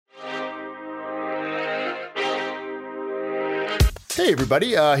Hey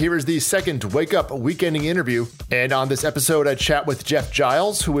everybody, here is the second Wake Up Weekending interview, and on this episode I chat with Jeff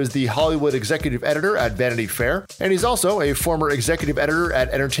Giles, who is the Hollywood executive editor at Vanity Fair, and he's also a former executive editor at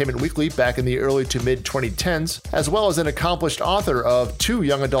Entertainment Weekly back in the early to mid-2010s, as well as an accomplished author of 2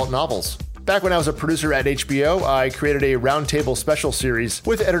 young adult novels. Back when I was a producer at HBO, I created a roundtable special series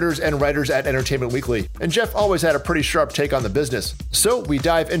with editors and writers at Entertainment Weekly, and Jeff always had a pretty sharp take on the business. So we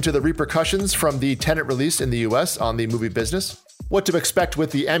dive into the repercussions from the Tenet release in the US on the movie business, what to expect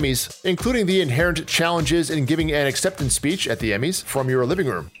with the Emmys, including the inherent challenges in giving an acceptance speech at the Emmys from your living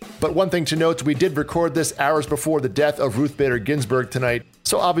room. But one thing to note, we did record this hours before the death of Ruth Bader Ginsburg tonight,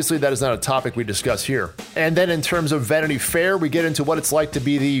 so obviously that is not a topic we discuss here. And then in terms of Vanity Fair, we get into what it's like to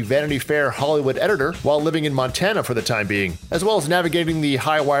be the Vanity Fair Hollywood editor while living in Montana for the time being, as well as navigating the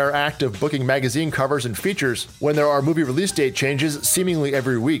high-wire act of booking magazine covers and features when there are movie release date changes seemingly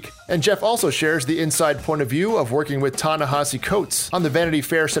every week. And Jeff also shares the inside point of view of working with Ta-Nehisi Coates on the Vanity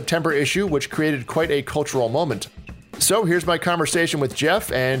Fair September issue, which created quite a cultural moment. So here's my conversation with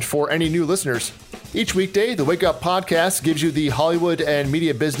Jeff, and for any new listeners, each weekday, the Wake Up Podcast gives you the Hollywood and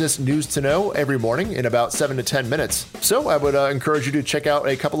media business news to know every morning in about 7 to 10 minutes. So I would encourage you to check out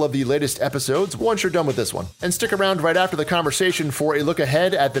a couple of the latest episodes once you're done with this one. And stick around right after the conversation for a look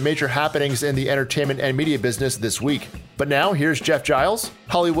ahead at the major happenings in the entertainment and media business this week. But now, here's Jeff Giles,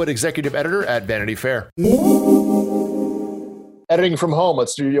 Hollywood executive editor at Vanity Fair. Editing from home.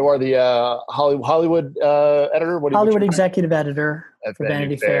 You are the Hollywood editor. Hollywood executive editor for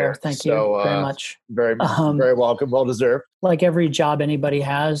Vanity Fair. Thank you very much. Very welcome. Well deserved. Like every job anybody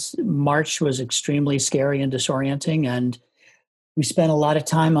has, March was extremely scary and disorienting, and we spent a lot of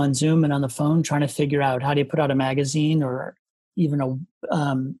time on Zoom and on the phone trying to figure out how do you put out a magazine, or even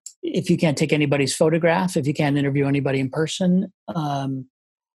if you can't take anybody's photograph, if you can't interview anybody in person.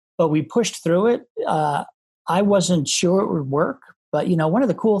 But we pushed through it. I wasn't sure it would work, but one of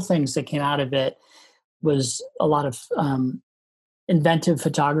the cool things that came out of it was a lot of inventive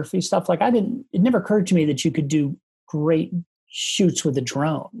photography stuff. Like it never occurred to me that you could do great shoots with a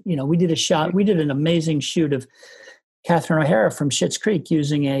drone. We did an amazing shoot of Catherine O'Hara from Schitt's Creek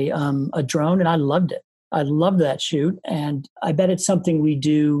using a drone, and I loved it. I loved that shoot, and I bet it's something we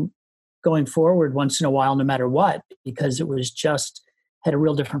do going forward once in a while, no matter what, because it was just had a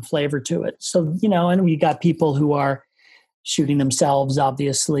real different flavor to it. So, and we got people who are shooting themselves,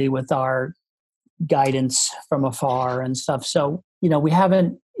 obviously, with our guidance from afar and stuff. So, we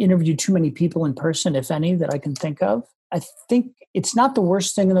haven't interviewed too many people in person, if any, that I can think of. I think it's not the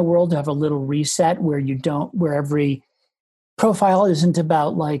worst thing in the world to have a little reset where every profile isn't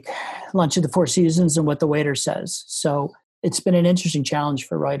about like Lunch at the Four Seasons and what the waiter says. So it's been an interesting challenge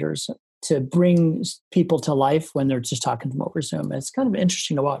for writers to bring people to life when they're just talking to them over Zoom. It's kind of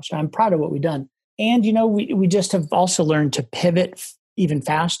interesting to watch. I'm proud of what we've done. And, we just have also learned to pivot even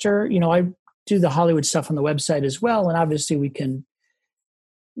faster. I do the Hollywood stuff on the website as well. And obviously we can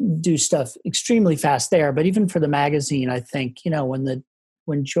do stuff extremely fast there. But even for the magazine, I think,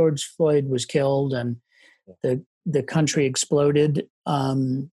 when George Floyd was killed and the country exploded,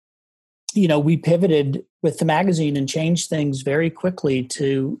 we pivoted with the magazine and changed things very quickly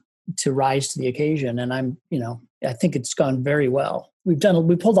to rise to the occasion. And I think it's gone very well. We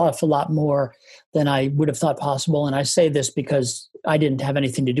pulled off a lot more than I would have thought possible. And I say this because I didn't have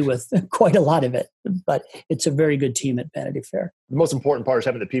anything to do with quite a lot of it, but it's a very good team at Vanity Fair. The most important part is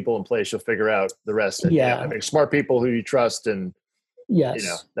having the people in place. You'll figure out the rest. And, having smart people who you trust, and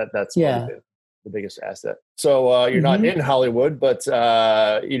yes, that's the biggest asset. So you're not in Hollywood, but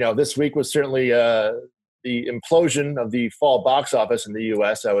this week was certainly the implosion of the fall box office in the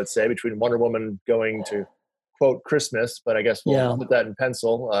U.S., I would say, between Wonder Woman going to, quote, Christmas, but I guess we'll put that in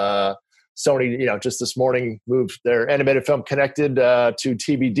pencil. Sony, just this morning moved their animated film Connected to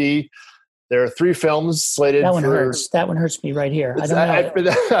TBD. There are 3 films slated. That one hurts. That one hurts me right here. I don't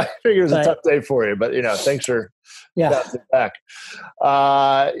know. I figure it's a tough day for you, but thanks for bouncing back.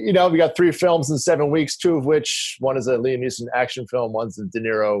 We got 3 films in 7 weeks, 2 of which, one is a Liam Neeson action film, one's a De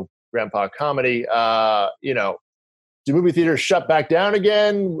Niro grandpa comedy. Do movie theaters shut back down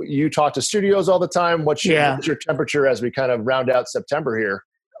again? You talk to studios all the time. What's your temperature as we kind of round out September here?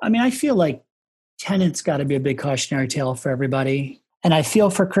 I mean, I feel like Tenet's got to be a big cautionary tale for everybody. And I feel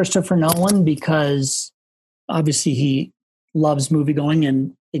for Christopher Nolan because obviously he loves moviegoing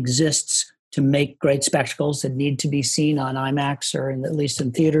and exists to make great spectacles that need to be seen on IMAX or at least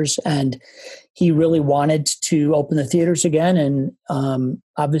in theaters. And he really wanted to open the theaters again. And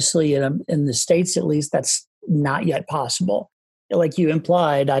obviously in the States, at least, that's not yet possible. Like you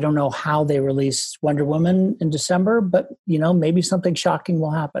implied, I don't know how they release Wonder Woman in December, but, maybe something shocking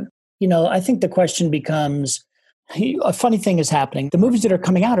will happen. I think the question becomes, A funny thing is happening. The movies that are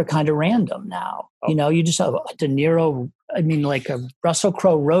coming out are kind of random now. Oh. You just have a De Niro, like a Russell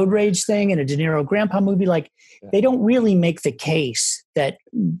Crowe road rage thing and a De Niro grandpa movie. They don't really make the case that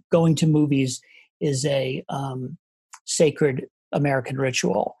going to movies is a sacred American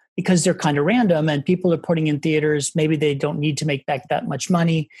ritual, because they're kind of random and people are putting in theaters. Maybe they don't need to make back that much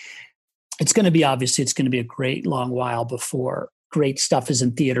money. It's going to be a great long while before great stuff is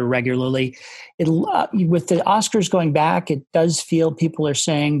in theater regularly. With the Oscars going back, it does feel people are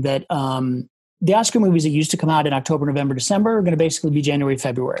saying that the Oscar movies that used to come out in October, November, December are going to basically be January,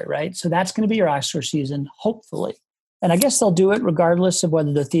 February, right? So that's going to be your Oscar season, hopefully. And I guess they'll do it regardless of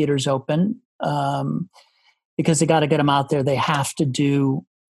whether the theater's open, because they got to get them out there. They have to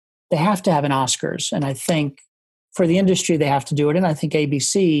have an Oscars. And I think for the industry, they have to do it. And I think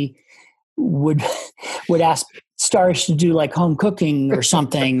ABC would ask stars to do like home cooking or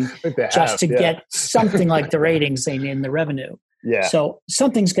something just to get something like the ratings they need and the revenue. Yeah. So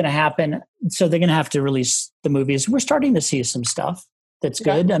something's going to happen. So they're going to have to release the movies. We're starting to see some stuff that's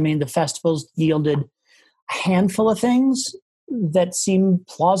good. I mean, the festivals yielded a handful of things that seem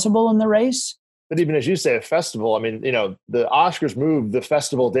plausible in the race. But even as you say, a festival, I mean, the Oscars moved, the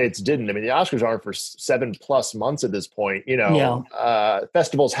festival dates didn't. I mean, the Oscars aren't for 7+ months at this point.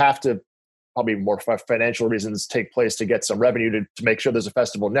 Festivals have to, probably more for financial reasons, take place to get some revenue to make sure there's a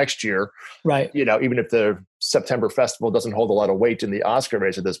festival next year. Right. Even if the September festival doesn't hold a lot of weight in the Oscar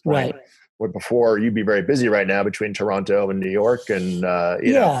race at this point. Right. Where before you'd be very busy right now between Toronto and New York. And,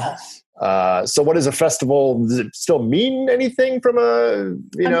 so what is a festival? Does it still mean anything from a,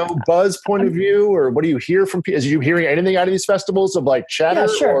 buzz point of view? Or what do you hear from people? Are you hearing anything out of these festivals of like chatter?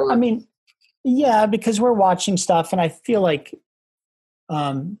 Yeah, sure. Or? Because we're watching stuff and I feel like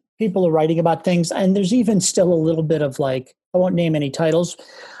people are writing about things, and there's even still a little bit of I won't name any titles,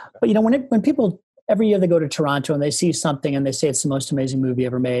 but when people every year they go to Toronto and they see something and they say it's the most amazing movie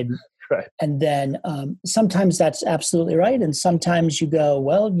ever made. Right. And then sometimes that's absolutely right. And sometimes you go,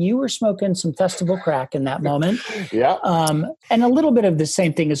 well, you were smoking some festival crack in that moment. Yeah. And a little bit of the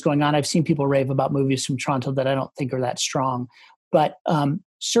same thing is going on. I've seen people rave about movies from Toronto that I don't think are that strong, but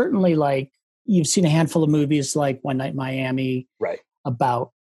certainly you've seen a handful of movies like One Night in Miami, right,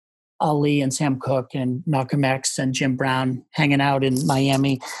 about Ali and Sam Cooke and Malcolm X and Jim Brown hanging out in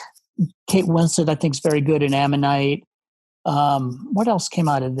Miami. Kate Winslet, I think, is very good in Ammonite. What else came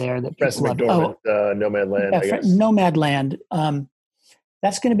out of there that people loved? Nomadland, I guess. Nomadland.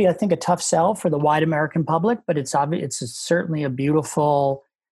 That's going to be, I think, a tough sell for the wide American public, but it's certainly a beautiful,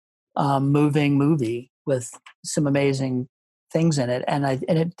 moving movie with some amazing things in it.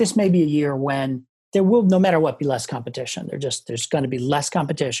 And this may be a year when there will, no matter what, be less competition. There's going to be less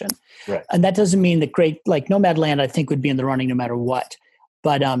competition. Right. And that doesn't mean that great, like Nomadland, I think would be in the running no matter what.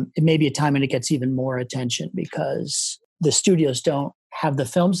 But it may be a time when it gets even more attention because the studios don't have the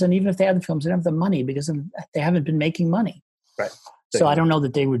films. And even if they have the films, they don't have the money because they haven't been making money. Right. So I don't know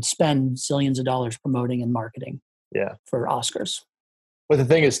that they would spend zillions of dollars promoting and marketing for Oscars. But the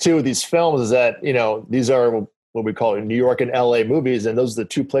thing is, too, with these films is that, these are what we call New York and LA movies, and those are the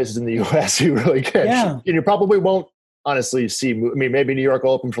two places in the U.S. you really can. Yeah. You probably won't honestly see. I mean, maybe New York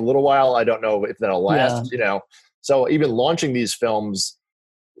will open for a little while. I don't know if that'll last. So even launching these films,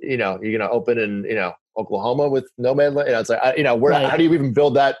 you're going to open in Oklahoma with Nomadland. It's like how do you even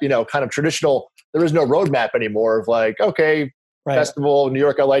build that kind of traditional? There is no roadmap anymore of festival New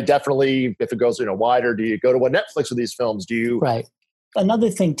York, LA. Definitely, if it goes wider, do you go to Netflix with these films? Do you Another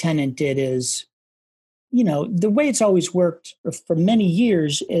thing Tenet did is, the way it's always worked for many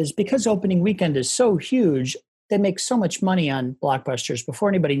years is because opening weekend is so huge, they make so much money on blockbusters before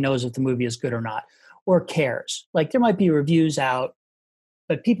anybody knows if the movie is good or not or cares. Like there might be reviews out,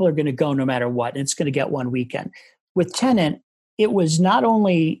 but people are going to go no matter what. And it's going to get one weekend. With Tenet, it was not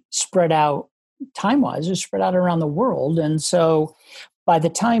only spread out time-wise, it was spread out around the world. And so by the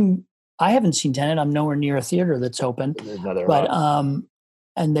time I haven't seen Tenet, I'm nowhere near a theater that's open.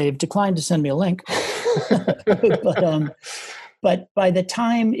 And they've declined to send me a link. But by the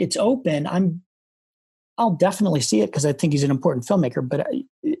time it's open, I'll definitely see it because I think he's an important filmmaker. But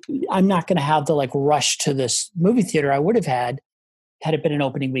I'm not going to have the rush to this movie theater I would have had it been an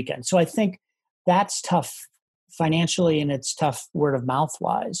opening weekend. So I think that's tough financially, and it's tough word of mouth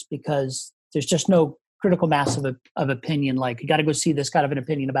wise because there's just no critical mass of opinion. Like you got to go see this, got to have an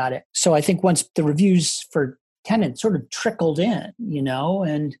opinion about it. So I think once the reviews for Tenet sort of trickled in,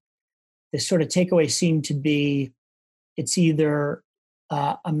 and the sort of takeaway seemed to be it's either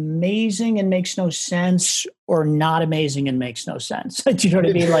amazing and makes no sense or not amazing and makes no sense. Do you know what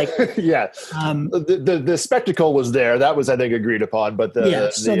I mean? The spectacle was there. That was, I think, agreed upon. But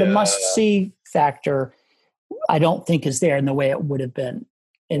the must-see factor I don't think is there in the way it would have been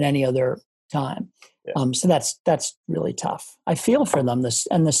in any other time. Yeah. So that's really tough. I feel for them.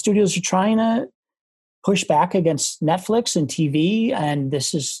 And the studios are trying to push back against Netflix and TV. And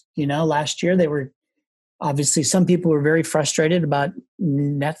this is, last year they were obviously, some people were very frustrated about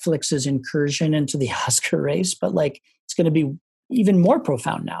Netflix's incursion into the Oscar race, but it's going to be even more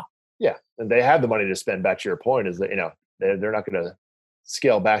profound now. Yeah, and they have the money to spend. Back to your point, is that they're not going to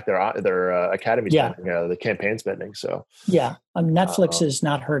scale back their academy spending, the campaign spending. So Netflix is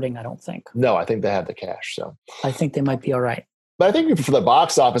not hurting, I don't think. No, I think they have the cash. So I think they might be all right. But I think for the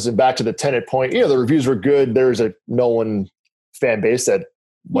box office and back to the Tenet point, the reviews were good. There's a Nolan fan base that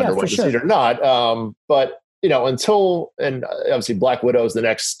wonder what to see it or not. But until, and obviously Black Widow is the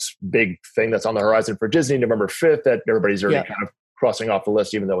next big thing that's on the horizon for Disney, November 5th, that everybody's already kind of crossing off the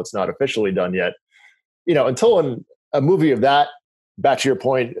list, even though it's not officially done yet. Until a movie of that, back to your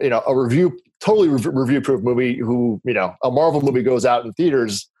point, a totally review-proof movie a Marvel movie goes out in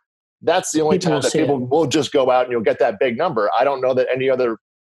theaters, that's the only time that people will just go out and you'll get that big number. I don't know that any other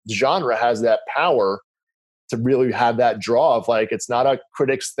genre has that power to really have that draw of it's not a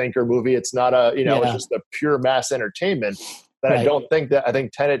critics thinker movie. It's not it's just a pure mass entertainment. But I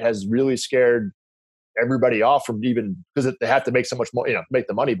think Tenet has really scared everybody off from even, because they have to make so much more, make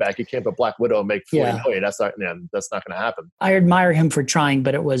the money back. You can't put Black Widow and make $40 million. That's not going to happen. I admire him for trying,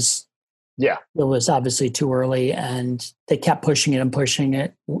 but it was obviously too early, and they kept pushing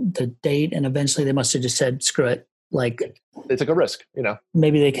it, the date, and eventually they must have just said, screw it. They took a risk,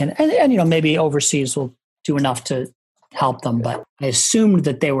 Maybe they can, and maybe overseas will do enough to help them. But I assumed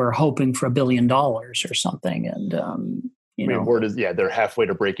that they were hoping for $1 billion or something. And, word is, they're halfway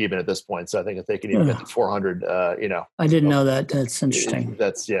to break even at this point. So I think if they can even get to 400, I didn't know that. That's interesting.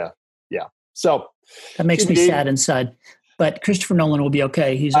 That's So that makes me sad inside. But Christopher Nolan will be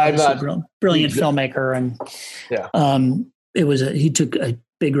okay. He's obviously a brilliant filmmaker, and he took a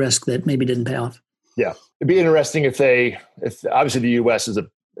big risk that maybe didn't pay off. Yeah, it'd be interesting if obviously the U.S.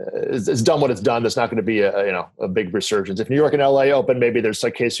 is done what it's done. There's not going to be a big resurgence. If New York and L.A. open, maybe there's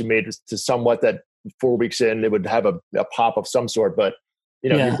a case we made to somewhat that 4 weeks in it would have a pop of some sort. But you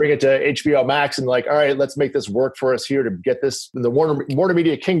bring it to HBO Max and all right, let's make this work for us here to get this in the Warner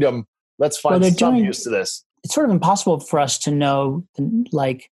Media Kingdom. Let's find some use to this. It's sort of impossible for us to know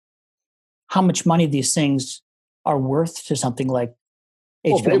how much money these things are worth to something like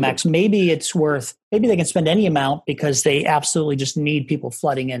HBO Max. Maybe it's worth, maybe they can spend any amount because they absolutely just need people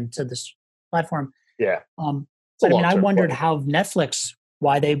flooding into this platform. Yeah. But I wondered how Netflix,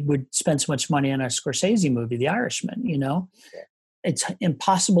 why they would spend so much money on a Scorsese movie, The Irishman, It's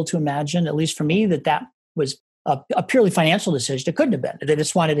impossible to imagine, at least for me, that was a purely financial decision. It couldn't have been. They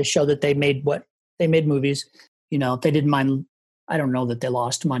just wanted to show that they made movies. They didn't mind. I don't know that they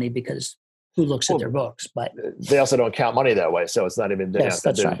lost money because who looks at their books, but they also don't count money that way. So it's not even, that's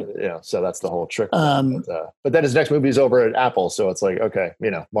right. So that's the whole trick. But then his next movie is over at Apple. So it's okay,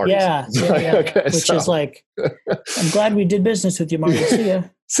 Marty. Yeah. Okay, which is I'm glad we did business with you, Marty. See ya.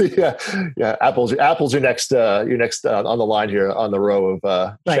 See, yeah. Apple's your next on the line here on the row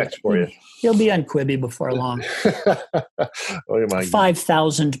of checks for you. He'll be on Quibi before long.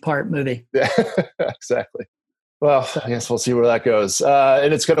 5,000 part movie. Yeah, exactly. Well, I guess we'll see where that goes.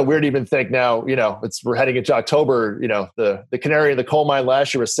 And it's kind of weird to even think now, we're heading into October, the canary in the coal mine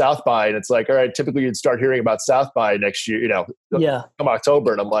last year was South by, and it's all right, typically you'd start hearing about South by next year, come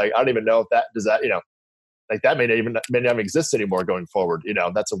October. And I'm I don't even know if that may not exist anymore going forward.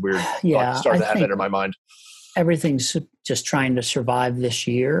 That's a weird start to have that in my mind. Everything's just trying to survive this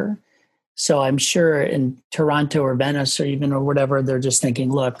year. So I'm sure in Toronto or Venice or whatever, they're just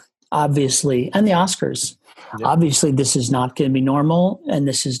thinking, look, obviously, and the Oscars, obviously this is not going to be normal. And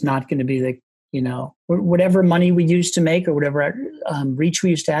this is not going to be whatever money we used to make or whatever reach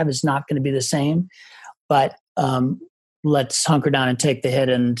we used to have is not going to be the same. But let's hunker down and take the hit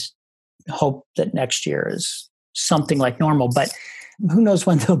and hope that next year is something like normal. But who knows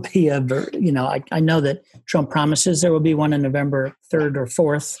when there'll be I know that Trump promises there will be one on November 3rd or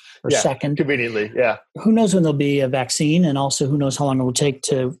 4th or 2nd. Conveniently, yeah. Who knows when there'll be a vaccine, and also who knows how long it will take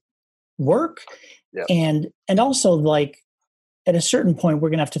to work. Yeah. And also at a certain point, we're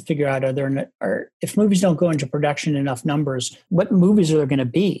going to have to figure out, if movies don't go into production in enough numbers, what movies are there going to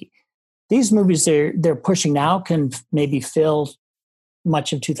be? These movies they're pushing now can maybe fill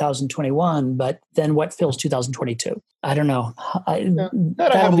much of 2021, but then what fills 2022? I don't know.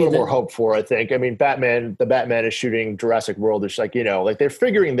 That I have a little more hope for, I think. I mean, the Batman is shooting Jurassic World. It's they're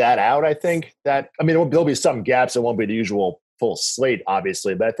figuring that out. I think there'll be some gaps. It won't be the usual full slate,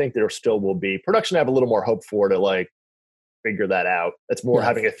 obviously, but I think there still will be production. I have a little more hope for to figure that out. It's more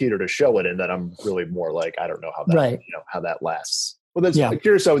having a theater to show it in that I'm really more like, I don't know how that, how that lasts. Well, that's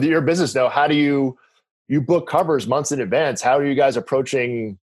curious. So with your business now, how do you book covers months in advance? How are you guys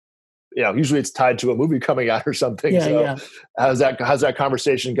approaching, usually it's tied to a movie coming out or something. How's that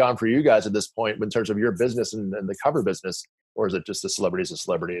conversation gone for you guys at this point in terms of your business and the cover business? Or is it just a celebrity's a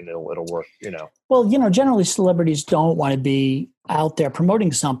celebrity and it'll work, Well, generally celebrities don't want to be out there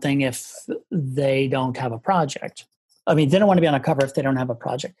promoting something if they don't have a project. I mean, they don't want to be on a cover if they don't have a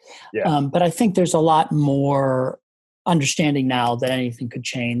project. Yeah. But I think there's a lot more understanding now that anything could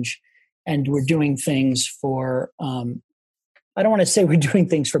change. And we're doing things for, I don't want to say we're doing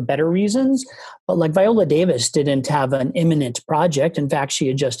things for better reasons, but like Viola Davis didn't have an imminent project. In fact, she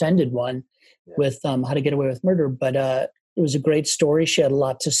had just ended one with How to Get Away with Murder. But it was a great story. She had a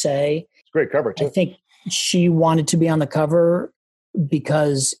lot to say. It's a great cover, too. I think she wanted to be on the cover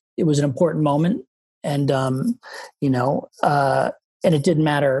because it was an important moment. And, and it didn't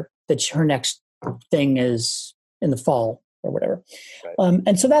matter that her next thing is in the fall or whatever. Right.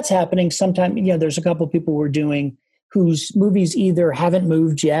 And so that's happening. Sometimes, there's a couple of people we're doing whose movies either haven't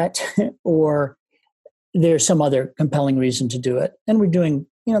moved yet or there's some other compelling reason to do it. And we're doing,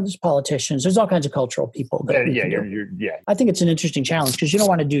 there's politicians, there's all kinds of cultural people. I think it's an interesting challenge because you don't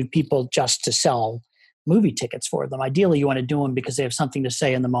want to do people just to sell movie tickets for them. Ideally, you want to do them because they have something to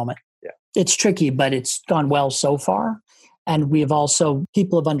say in the moment. Yeah. It's tricky, but it's gone well so far. And we have also,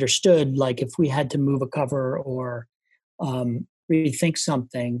 people have understood, like if we had to move a cover or rethink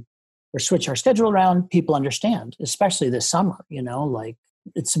something or switch our schedule around, people understand, especially this summer, like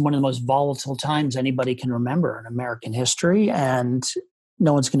it's one of the most volatile times anybody can remember in American history. And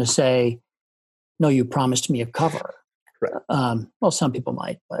no one's going to say, no, you promised me a cover. Right. Well, some people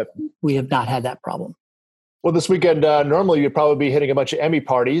might, but we have not had that problem. Well, this weekend, normally you'd probably be hitting a bunch of Emmy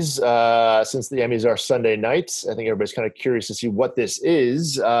parties since the Emmys are Sunday nights. I think everybody's kind of curious to see what this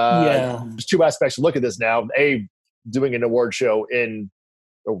is. There's two aspects to look at this now. A, doing an award show in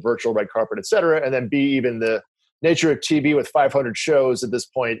a virtual red carpet, et cetera. And then B, even the nature of TV with 500 shows at this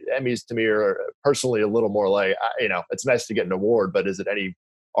point. Emmys to me are personally a little more like, it's nice to get an award, but is it any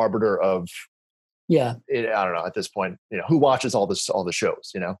arbiter of, I don't know, at this point, who watches all the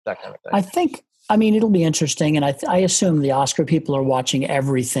shows, that kind of thing. It'll be interesting. And I assume the Oscar people are watching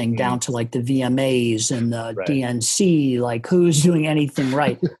everything down to like the VMAs and the DNC, like who's doing anything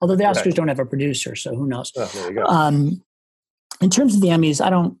right. Although the Oscars don't have a producer, so who knows? Oh, there you go. In terms of the Emmys, I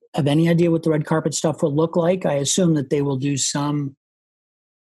don't have any idea what the red carpet stuff will look like. I assume that they will do something,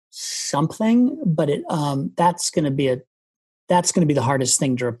 but that's going to be the hardest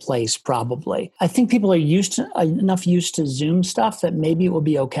thing to replace, probably. I think people are enough used to Zoom stuff that maybe it will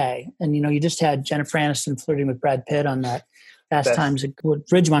be okay. And, you just had Jennifer Aniston flirting with Brad Pitt on that Fast Times at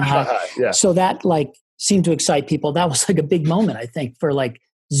Ridgemont High. So that seemed to excite people. That was like a big moment, I think, for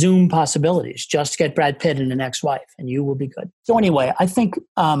Zoom possibilities. Just get Brad Pitt and an ex-wife and you will be good. So anyway, I think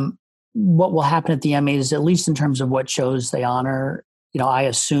what will happen at the Emmys, at least in terms of what shows they honor, I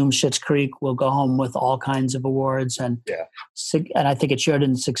assume Schitt's Creek will go home with all kinds of awards, and I think it should.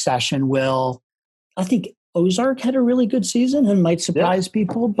 In Succession will. I think Ozark had a really good season and might surprise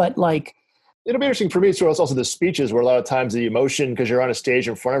people, but it'll be interesting for me. So it's also the speeches where a lot of times the emotion, because you're on a stage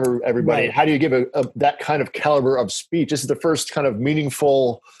in front of everybody. Right. How do you give that kind of caliber of speech? This is the first kind of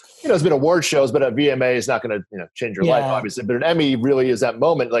meaningful. There's been award shows, but a VMA is not going to change your life, obviously. But an Emmy really is that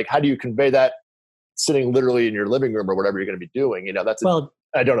moment. How do you convey that? Sitting literally in your living room or whatever you're going to be doing,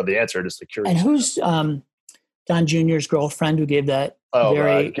 I don't know the answer. Just curious. And who's Don Jr.'s girlfriend who gave that?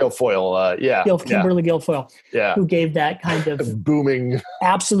 Guilfoyle. Kimberly Guilfoyle. Yeah, who gave that kind of booming,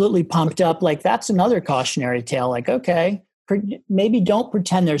 absolutely pumped up. That's another cautionary tale. Okay, maybe don't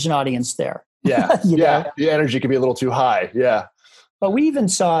pretend there's an audience there. Yeah, the energy can be a little too high. Yeah, but we even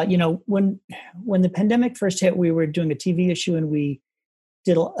saw, when the pandemic first hit, we were doing a TV issue and we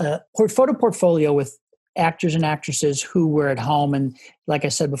did a photo portfolio with actors and actresses who were at home. And like I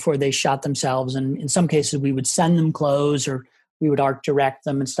said before, they shot themselves. And in some cases, we would send them clothes or we would art direct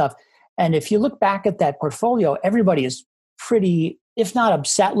them and stuff. And if you look back at that portfolio, everybody is pretty, if not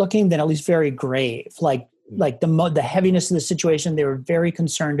upset looking, then at least very grave. Like the heaviness of the situation, they were very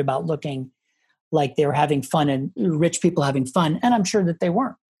concerned about looking like they were having fun and rich people having fun. And I'm sure that they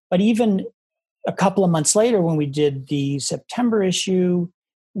weren't. But even a couple of months later, when we did the September issue,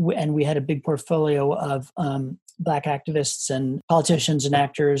 and we had a big portfolio of Black activists and politicians and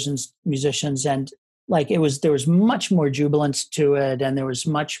actors and musicians, and there was much more jubilance to it, and there was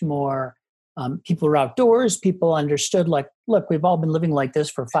much more people were outdoors. People understood, look, we've all been living like this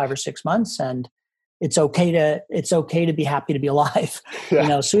for 5 or 6 months, and it's okay to be happy to be alive.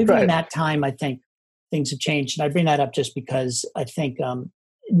 So even in that time, I think things have changed. And I bring that up just because I think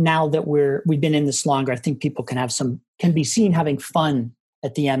now that we've been in this longer, I think people can be seen having fun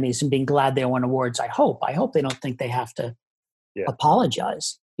at the Emmys and being glad they won awards. I hope they don't think they have to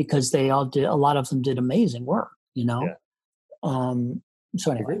apologize, because they all did. A lot of them did amazing work,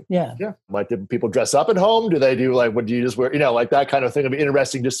 So anyway, yeah. Like, do people dress up at home? Do they do what do you just wear? Like that kind of thing. It'd be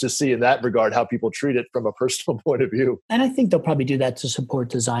interesting just to see in that regard how people treat it from a personal point of view. And I think they'll probably do that to support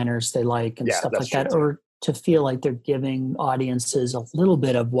designers they like and stuff like that, or to feel like they're giving audiences a little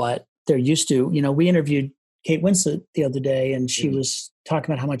bit of what they're used to. We interviewed Kate Winslet the other day, and she was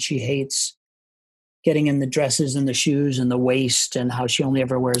talking about how much she hates getting in the dresses and the shoes and the waist, and how she only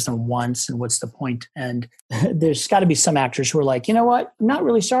ever wears them once, and what's the point? And there's got to be some actors who are like, you know what? I'm not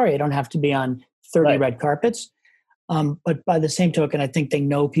really sorry. I don't have to be on 30 red carpets. But by the same token, I think they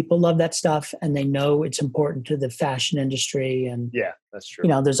know people love that stuff, and they know it's important to the fashion industry. And yeah, that's true.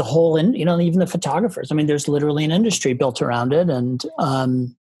 There's a whole, even the photographers. I mean, there's literally an industry built around it, and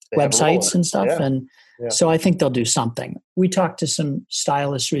websites and stuff. Yeah. And so I think they'll do something. We talked to some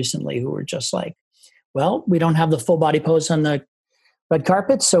stylists recently who were just like, well, we don't have the full body pose on the red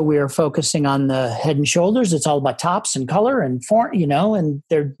carpet, so we're focusing on the head and shoulders. It's all about tops and color and form, and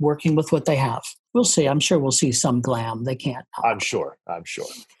they're working with what they have. We'll see. I'm sure we'll see some glam. They can't. I'm sure.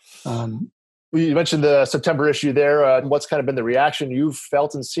 You mentioned the September issue there. What's kind of been the reaction you've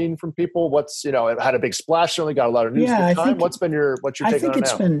felt and seen from people? What's, it had a big splash, certainly got a lot of news at the time. What's your take on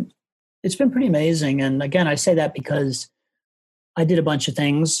it now? It's been pretty amazing. And again, I say that because I did a bunch of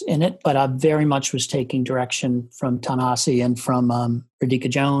things in it, but I very much was taking direction from Ta-Nehisi and from Radhika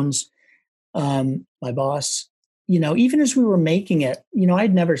Jones, my boss. Even as we were making it,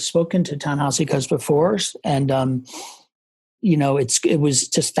 I'd never spoken to Ta-Nehisi Coates before, and it was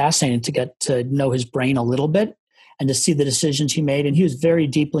just fascinating to get to know his brain a little bit and to see the decisions he made. And he was very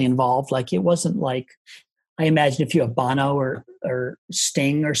deeply involved. Like, it wasn't like, I imagine if you have Bono or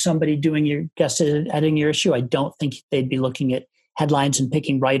Sting or somebody doing your guest editing your issue, I don't think they'd be looking at headlines and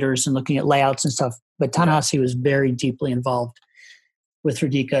picking writers and looking at layouts and stuff. But Ta-Nehisi was very deeply involved with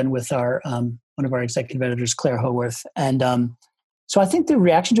Radhika and with our one of our executive editors, Claire Howarth. And so I think the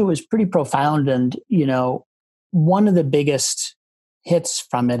reaction to it was pretty profound. And, one of the biggest hits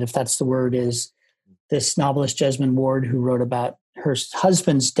from it, if that's the word, is this novelist, Jesmyn Ward, who wrote about her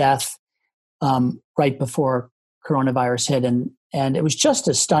husband's death right before coronavirus hit. And it was just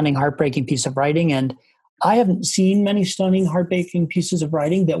a stunning, heartbreaking piece of writing. And I haven't seen many stunning, heartbreaking pieces of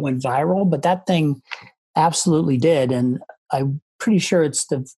writing that went viral, but that thing absolutely did. And I'm pretty sure it's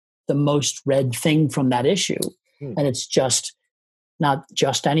the most read thing from that issue. And it's just not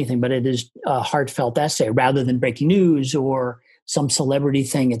just anything, but it is a heartfelt essay rather than breaking news or some celebrity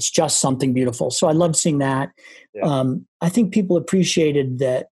thing. It's just something beautiful. So I love seeing that. Yeah. I think people appreciated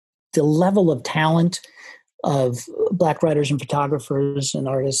that the level of talent of Black writers and photographers and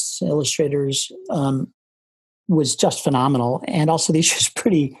artists, illustrators, was just phenomenal. And also the issue is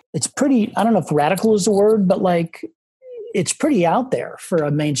it's pretty, I don't know if radical is the word, but it's pretty out there for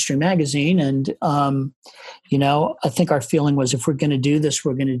a mainstream magazine. And, I think our feeling was, if we're going to do this,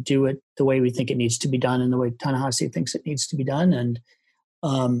 we're going to do it the way we think it needs to be done and the way Ta-Nehisi thinks it needs to be done. And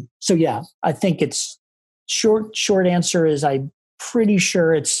so, yeah, I think it's short answer is I'm pretty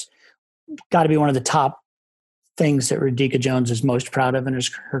sure it's got to be one of the top things that Radhika Jones is most proud of in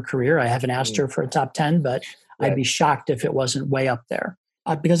her career. I haven't asked her for a top 10, but I'd be shocked if it wasn't way up there.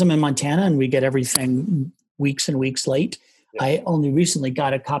 Because I'm in Montana and we get everything weeks and weeks late. Yeah. I only recently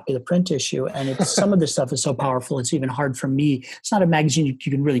got a copy of the print issue, and some of the stuff is so powerful, it's even hard for me. It's not a magazine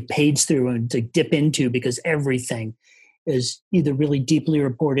you can really page through and to dip into, because everything is either really deeply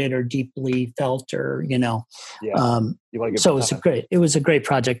reported or deeply felt, or you want to so it was a great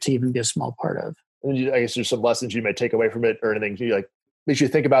project to even be a small part of. And I guess there's some lessons you may take away from it, or anything you makes you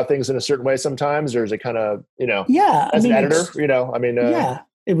think about things in a certain way sometimes, or is it kind of as an editor,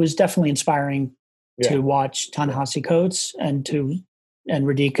 it was definitely inspiring to watch Ta-Nehisi Coates and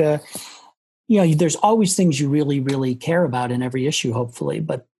Radhika. There's always things you really, really care about in every issue, hopefully,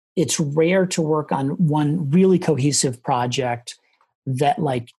 but it's rare to work on one really cohesive project that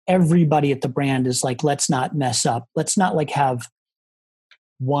everybody at the brand is let's not mess up. Let's not have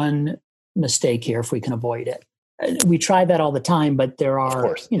one mistake here if we can avoid it. We try that all the time, but there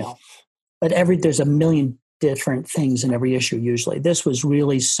are, there's a million different things in every issue. Usually this was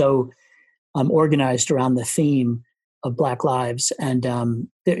really so organized around the theme of Black lives, and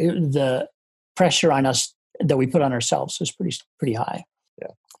the pressure on us that we put on ourselves was pretty high. Yeah.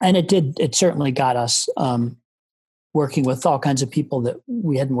 And it certainly got us working with all kinds of people that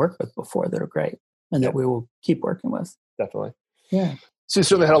we hadn't worked with before that are great and that we will keep working with. Definitely. Yeah. So you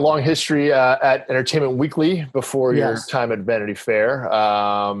certainly had a long history at Entertainment Weekly before your Yes. time at Vanity Fair.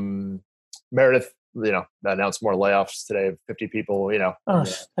 Meredith, announced more layoffs today, 50 people, Oh,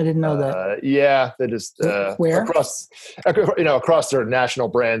 I didn't know that. Yeah, they just Where? across their national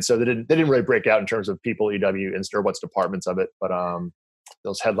brand. So they didn't really break out in terms of people, EW, or what's departments of it. But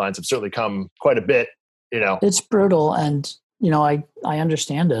those headlines have certainly come quite a bit. It's brutal, and I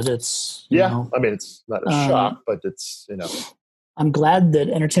understand it. It's I mean, it's not a shock, but it's I'm glad that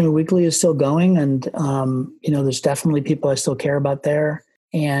Entertainment Weekly is still going, and there's definitely people I still care about there.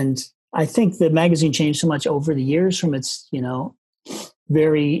 And I think the magazine changed so much over the years from its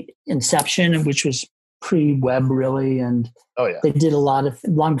very inception, which was pre-web really, and they did a lot of,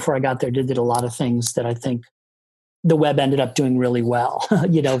 long before I got there, they did a lot of things that I think the web ended up doing really well.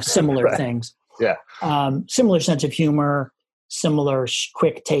 Similar right. things. Yeah. Similar sense of humor, similar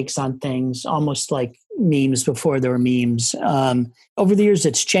quick takes on things, almost like memes before there were memes. Over the years,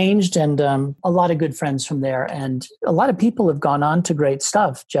 it's changed, and a lot of good friends from there. And a lot of people have gone on to great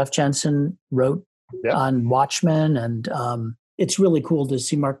stuff. Jeff Jensen wrote on Watchmen, and it's really cool to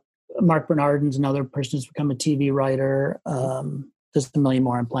see Mark Bernardin's another person who's become a TV writer. There's a million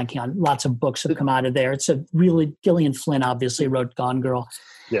more I'm blanking on. Lots of books have come out of there. It's a really, Gillian Flynn obviously wrote Gone Girl.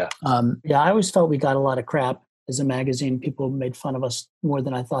 Yeah. I always felt we got a lot of crap as a magazine. People made fun of us more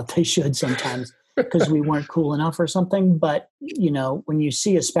than I thought they should sometimes because we weren't cool enough or something. But, when you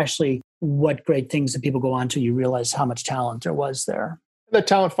see especially what great things that people go on to, you realize how much talent there was there. The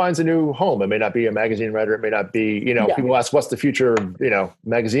talent finds a new home. It may not be a magazine writer. It may not be, people ask what's the future of,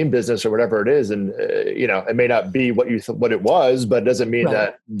 magazine business or whatever it is. And, it may not be what it was, but it doesn't mean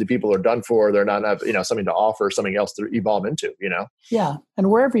that the people are done for. They're not, something to offer, something else to evolve into, Yeah. And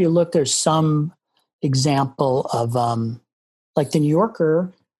wherever you look, there's some example of, like the New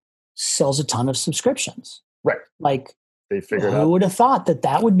Yorker sells a ton of subscriptions. Right. Like, they figured who would have thought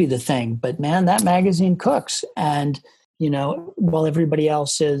that would be the thing? But man, that magazine cooks. And, while everybody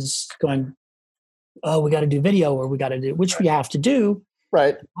else is going, oh, we got to do video, or we got to do, which we have to do,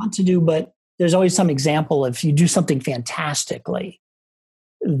 right? Want to do, but there's always some example. If you do something fantastically,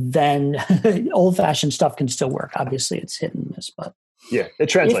 then old-fashioned stuff can still work. Obviously, it's hit and miss, but it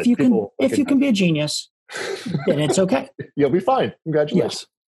translates. If you can be a genius, then it's okay. You'll be fine. Congratulations.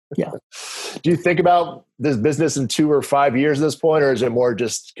 Yeah. Do you think about this business in 2 or 5 years at this point, or is it more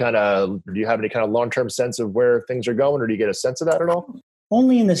just do you have any kind of long-term sense of where things are going, or do you get a sense of that at all?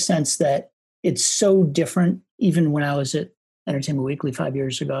 Only in the sense that it's so different. Even when I was at Entertainment Weekly 5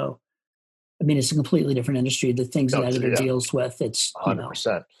 years ago, I mean, it's a completely different industry. The things an editor deals with, it's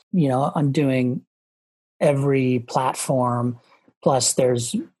 100%. I'm doing every platform, plus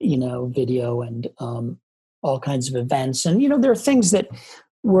there's video and all kinds of events, and there are things that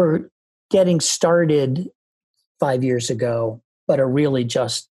were getting started 5 years ago, but are really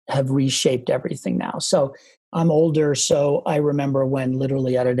just have reshaped everything now. So I'm older, so I remember when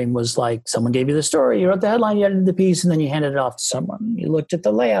literally editing was like, someone gave you the story, you wrote the headline, you edited the piece, and then you handed it off to someone. You looked at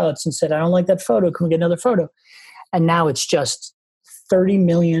the layouts and said, I don't like that photo. Can we get another photo? And now it's just 30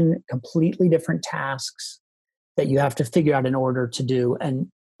 million completely different tasks that you have to figure out in order to do, and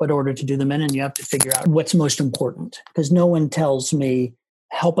what order to do them in, and you have to figure out what's most important. Because no one tells me,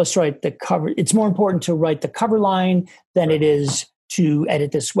 help us write the cover. It's more important to write the cover line than it is to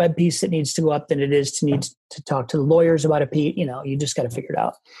edit this web piece that needs to go up, than it is to need to talk to the lawyers about a piece. You just got to figure it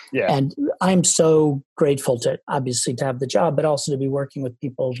out. Yeah. And I'm so grateful to have the job, but also to be working with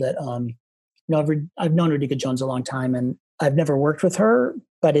people that, I've known Radhika Jones a long time, and I've never worked with her,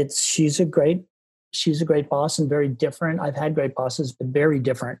 but she's a great boss and very different. I've had great bosses, but very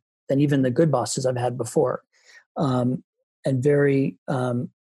different than even the good bosses I've had before. And very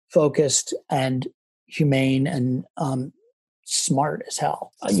focused and humane and smart as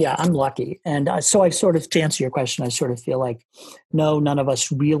hell. I'm lucky. And so I sort of, to answer your question, I sort of feel like, no, none of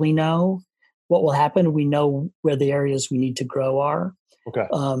us really know what will happen. We know where the areas we need to grow are. Okay.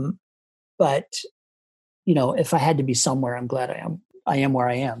 But, if I had to be somewhere, I'm glad I am where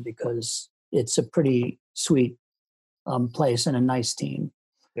I am, because it's a pretty sweet place and a nice team.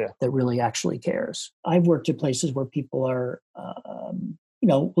 That really actually cares. I've worked at places where people are,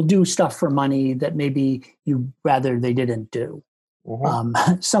 will do stuff for money that maybe you rather they didn't do.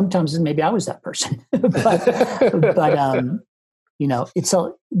 Mm-hmm. Sometimes maybe I was that person, but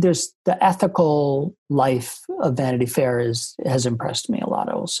there's the ethical life of Vanity Fair has impressed me a lot,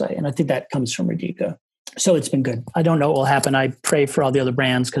 I will say. And I think that comes from Radhika. So it's been good. I don't know what will happen. I pray for all the other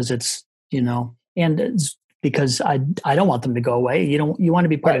brands because it's, and it's, because I don't want them to go away. You want to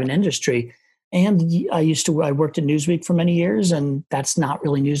be part of an industry. And I worked at Newsweek for many years, and that's not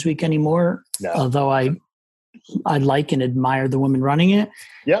really Newsweek anymore. No. Although I I like and admire the woman running it.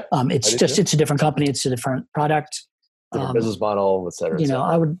 Yeah. It's a different company. It's a different product. Different business model, et cetera. You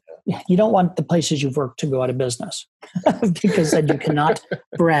know, you don't want the places you've worked to go out of business because then you cannot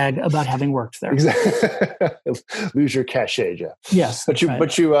brag about having worked there. Exactly. Lose your cachet, Jeff. Yes.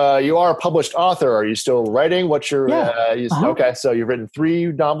 But you are a published author. Are you still writing? What's your, okay. So you've written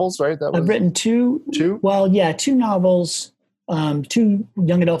 3 novels, right? I've written 2. 2? Well, yeah, 2 novels, 2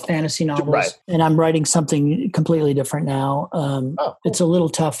 young adult fantasy novels. Right. And I'm writing something completely different now. Cool. It's a little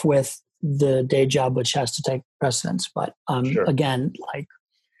tough with the day job, which has to take precedence. But again, like,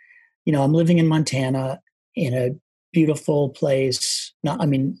 you know, I'm living in Montana in a beautiful place.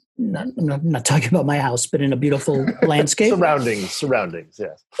 I'm not talking about my house, but in a beautiful landscape. Surroundings,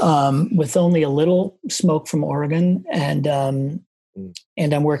 yes. With only a little smoke from Oregon, and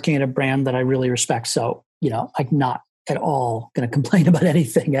I'm working at a brand that I really respect. So, you know, I'm not at all going to complain about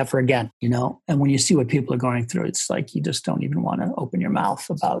anything ever again, you know? And when you see what people are going through, it's like, you just don't even want to open your mouth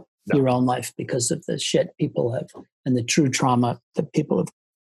about your own life because of the shit people have and the true trauma that people have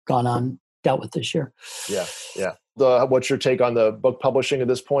dealt with this year. Yeah. Yeah. What's your take on the book publishing at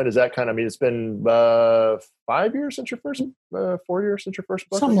this point? Is that it's been 5 years since your first, 4 years since your first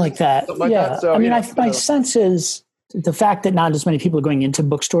book? Something like that. So, my sense is the fact that not as many people are going into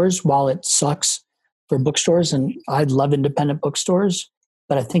bookstores, while it sucks for bookstores, and I love independent bookstores,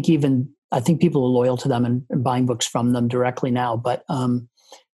 but I think people are loyal to them and buying books from them directly now. But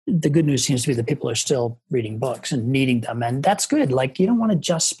the good news seems to be that people are still reading books and needing them. And that's good. Like, you don't want to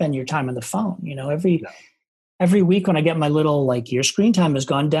just spend your time on the phone. You know, every week when I get my little, like, your screen time has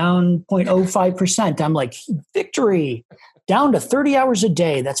gone down 0.05%, I'm like, victory, down to 30 hours a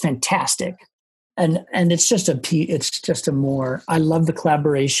day. That's fantastic. And it's just I love the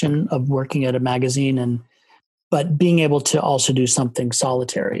collaboration of working at a magazine but being able to also do something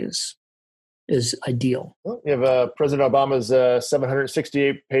solitary is ideal. Well, you have President Obama's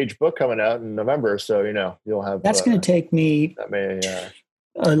 768-page book coming out in November, so you'll have. That's going to take me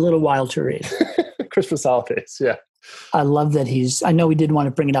a little while to read. Christmas holidays, yeah. I love that I know he didn't want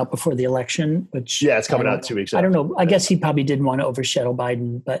to bring it out before the election, which it's coming out 2 weeks. I don't know. I guess he probably didn't want to overshadow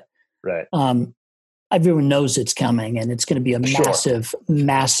Biden, but right. Everyone knows it's coming, and it's going to be a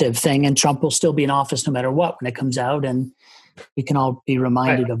massive thing. And Trump will still be in office no matter what when it comes out, and we can all be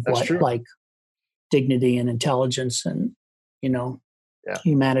reminded of what like dignity and intelligence and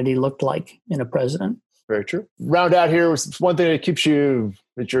humanity looked like in a president. Very true. Round out here was one thing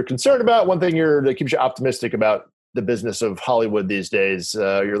that you're concerned about, one thing that keeps you optimistic about the business of Hollywood these days.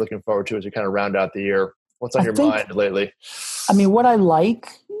 You're looking forward to as you kind of round out the year. What's on your mind lately? I mean, what I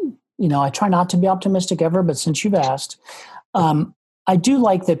like. I try not to be optimistic ever, but since you've asked, I do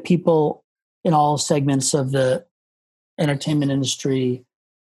like that people in all segments of the entertainment industry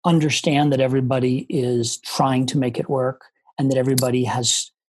understand that everybody is trying to make it work and that everybody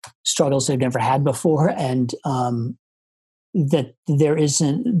has struggles they've never had before. And that there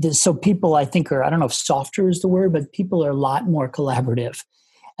isn't, so people I think I don't know if softer is the word, but people are a lot more collaborative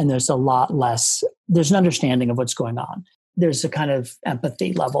and there's a lot less, there's an understanding of what's going on. There's a kind of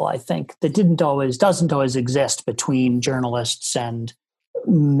empathy level, I think, that doesn't always exist between journalists and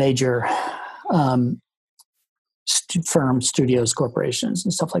major firms, studios, corporations,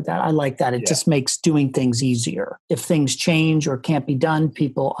 and stuff like that. I like that. It just makes doing things easier. If things change or can't be done,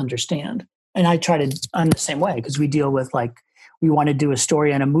 people understand. And I'm the same way because we deal with we want to do a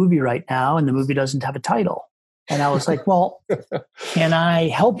story on a movie right now, and the movie doesn't have a title. And I was like, well, can I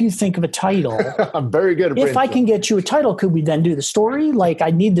help you think of a title? I'm very good at if I can get you a title, could we then do the story? Like, I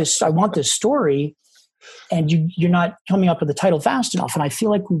want this story, and you're not coming up with a title fast enough. And I feel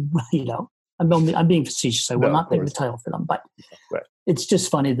like, I'm being facetious. I will not pick the title for them, but it's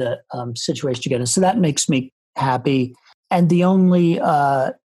just funny the situation you get in. So that makes me happy. And the only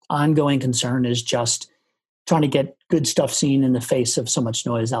ongoing concern is just trying to get good stuff seen in the face of so much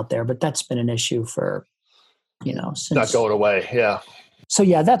noise out there. But that's been an issue for since, not going away. Yeah. So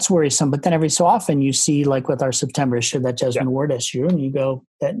that's worrisome. But then every so often you see, like with our September issue, that Jesmyn Ward issue, and you go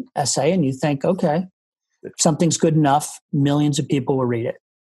that essay and you think, okay, if something's good enough, millions of people will read it.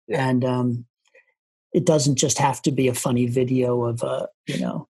 Yeah. And it doesn't just have to be a funny video of a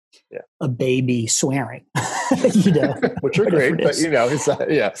baby swearing, which are great, but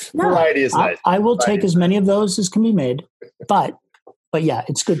variety is nice. I will take as many of those as can be made, but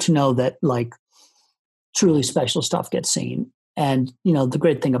it's good to know that truly special stuff gets seen. And, the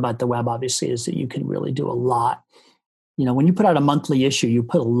great thing about the web, obviously, is that you can really do a lot. When you put out a monthly issue, you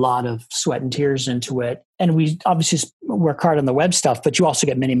put a lot of sweat and tears into it. And we obviously work hard on the web stuff, but you also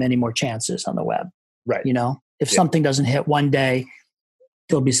get many, many more chances on the web. Right. If something doesn't hit one day,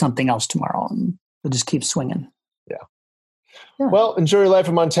 there'll be something else tomorrow. And we'll just keep swinging. Yeah. Well, enjoy your life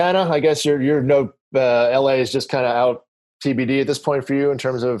in Montana. I guess you're no LA is just kind of out TBD at this point for you in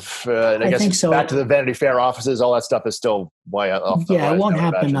terms of I guess think so. Back to the Vanity Fair offices. All that stuff is still way off. It won't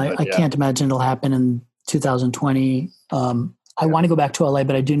happen. I can't imagine it'll happen in 2020. I want to go back to LA,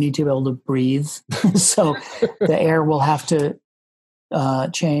 but I do need to be able to breathe. So the air will have to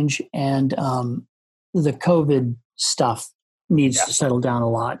change, and the COVID stuff needs to settle down a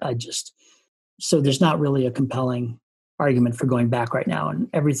lot. So there's not really a compelling argument for going back right now. And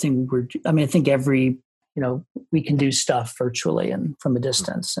everything I think we can do stuff virtually and from a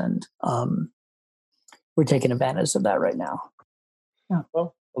distance, and we're taking advantage of that right now. Yeah.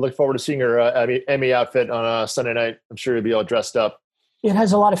 Well, I look forward to seeing your Emmy outfit on Sunday night. I'm sure you'll be all dressed up. It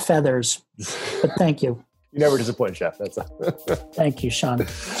has a lot of feathers, but thank you. You never disappoint, Chef. Thank you, Sean.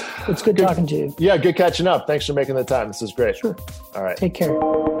 It's good talking to you. Yeah, good catching up. Thanks for making the time. This is great. Sure. All right. Take care.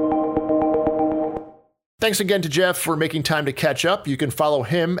 Thanks again to Jeff for making time to catch up. You can follow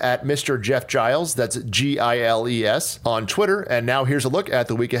him at Mr. Jeff Giles, that's Giles, on Twitter. And now here's a look at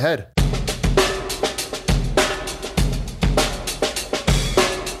the week ahead.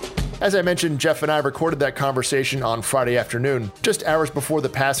 As I mentioned, Jeff and I recorded that conversation on Friday afternoon, just hours before the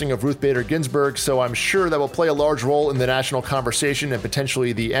passing of Ruth Bader Ginsburg, so I'm sure that will play a large role in the national conversation and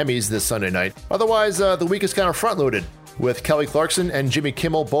potentially the Emmys this Sunday night. Otherwise, the week is kind of front-loaded, with Kelly Clarkson and Jimmy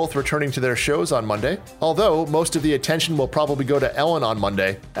Kimmel both returning to their shows on Monday, although most of the attention will probably go to Ellen on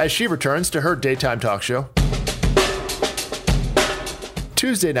Monday, as she returns to her daytime talk show.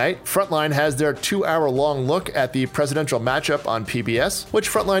 Tuesday night, Frontline has their 2-hour-long look at the presidential matchup on PBS, which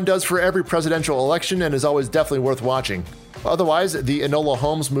Frontline does for every presidential election and is always definitely worth watching. Otherwise, the Enola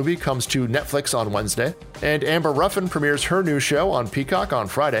Holmes movie comes to Netflix on Wednesday, and Amber Ruffin premieres her new show on Peacock on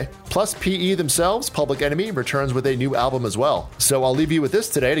Friday. Plus, PE themselves, Public Enemy, returns with a new album as well. So I'll leave you with this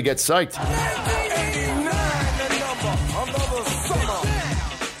today to get psyched.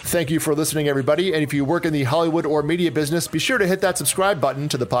 Thank you for listening, everybody. And if you work in the Hollywood or media business, be sure to hit that subscribe button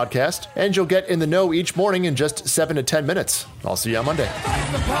to the podcast, and you'll get in the know each morning in just 7 to 10 minutes. I'll see you on Monday.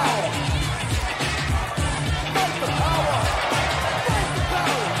 Fight the power. Fight the power.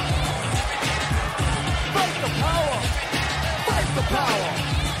 Fight the power. Fight the power. Fight the power.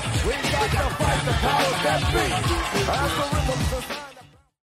 We got to fight the power that be. As the rhythm society.